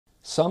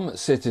Some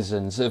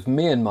citizens of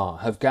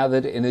Myanmar have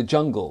gathered in a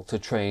jungle to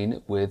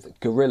train with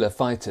guerrilla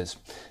fighters.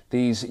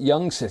 These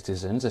young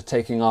citizens are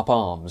taking up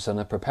arms and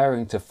are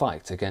preparing to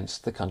fight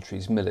against the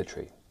country's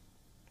military.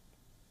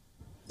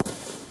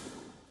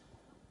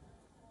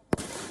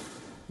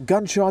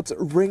 Gunshots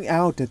ring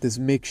out at this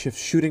makeshift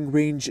shooting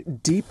range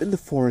deep in the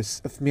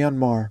forests of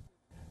Myanmar.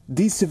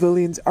 These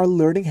civilians are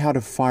learning how to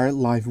fire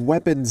live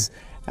weapons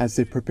as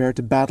they prepare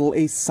to battle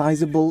a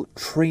sizable,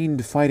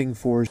 trained fighting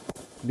force,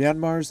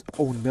 Myanmar's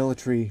own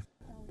military.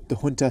 The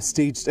junta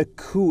staged a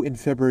coup in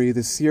February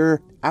this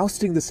year,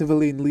 ousting the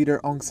civilian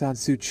leader Aung San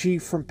Suu Kyi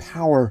from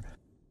power.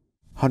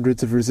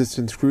 Hundreds of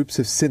resistance groups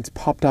have since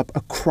popped up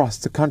across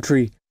the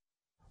country.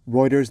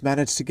 Reuters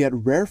managed to get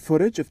rare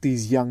footage of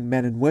these young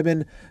men and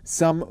women,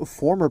 some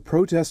former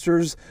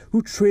protesters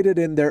who traded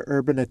in their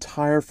urban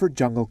attire for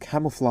jungle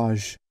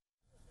camouflage.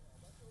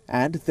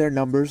 And their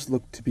numbers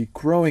look to be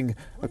growing,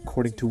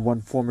 according to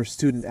one former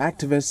student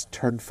activist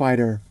turned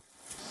fighter.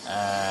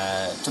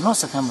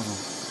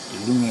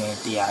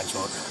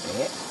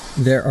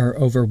 There are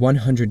over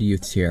 100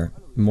 youths here.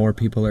 More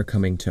people are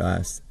coming to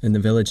us. In the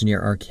village near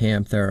our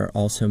camp, there are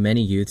also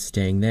many youths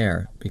staying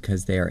there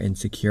because they are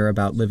insecure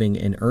about living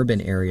in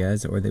urban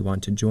areas, or they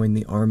want to join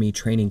the army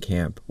training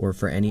camp, or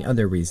for any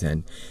other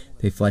reason.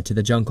 They fled to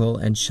the jungle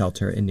and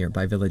shelter in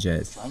nearby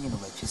villages.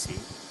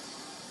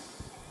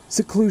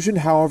 Seclusion,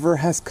 however,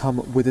 has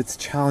come with its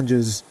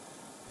challenges.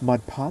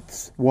 Mud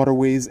pots,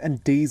 waterways,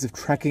 and days of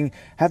trekking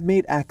have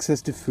made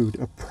access to food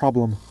a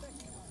problem.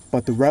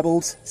 But the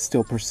rebels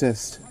still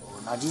persist.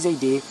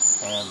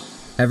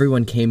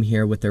 Everyone came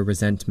here with their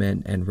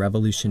resentment and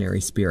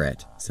revolutionary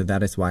spirit, so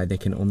that is why they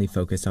can only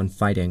focus on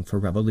fighting for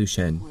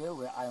revolution.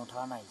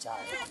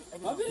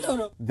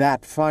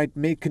 That fight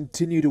may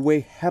continue to weigh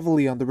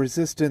heavily on the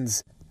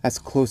resistance, as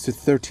close to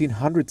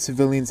 1,300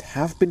 civilians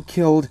have been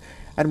killed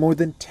and more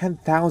than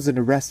 10,000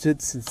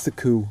 arrested since the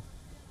coup.